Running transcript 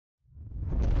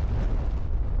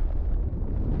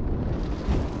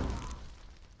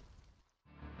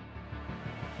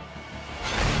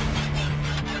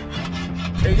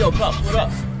Yo, Pops, what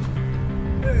up?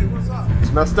 Hey, what's up?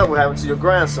 It's messed up what happened to your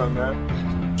grandson,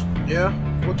 man. Yeah?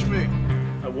 What you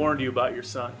mean? I warned you about your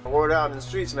son. Word out in the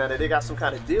streets, man, that they got some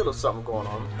kind of deal or something going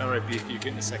on. All right, Beef, you're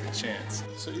getting a second chance.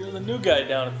 So you're the new guy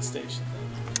down at the station.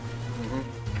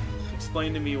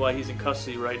 Explain to me why he's in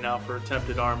custody right now for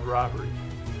attempted armed robbery.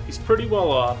 He's pretty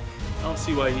well off. I don't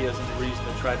see why he has any reason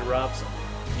to try to rob something.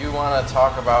 You want to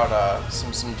talk about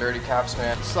some dirty cops,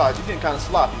 man? Sarge, you're getting kind of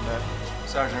sloppy, man.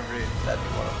 Sergeant Reed, that'd be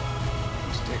one of them.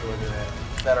 Let's take a look at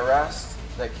that. That arrest,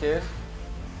 that kid,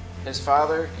 his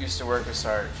father used to work with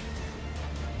Sarge.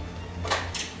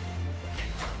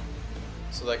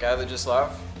 So that guy that just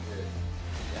left?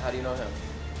 Yeah. How do you know him?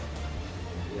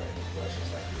 Yeah,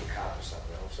 questions like you're a cop or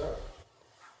something. What's up?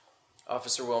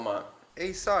 Officer Wilmot.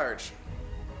 Hey, Sarge.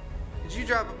 Did you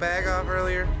drop a bag off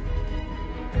earlier?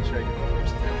 Make sure I get the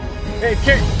first thing. Hey,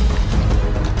 kid!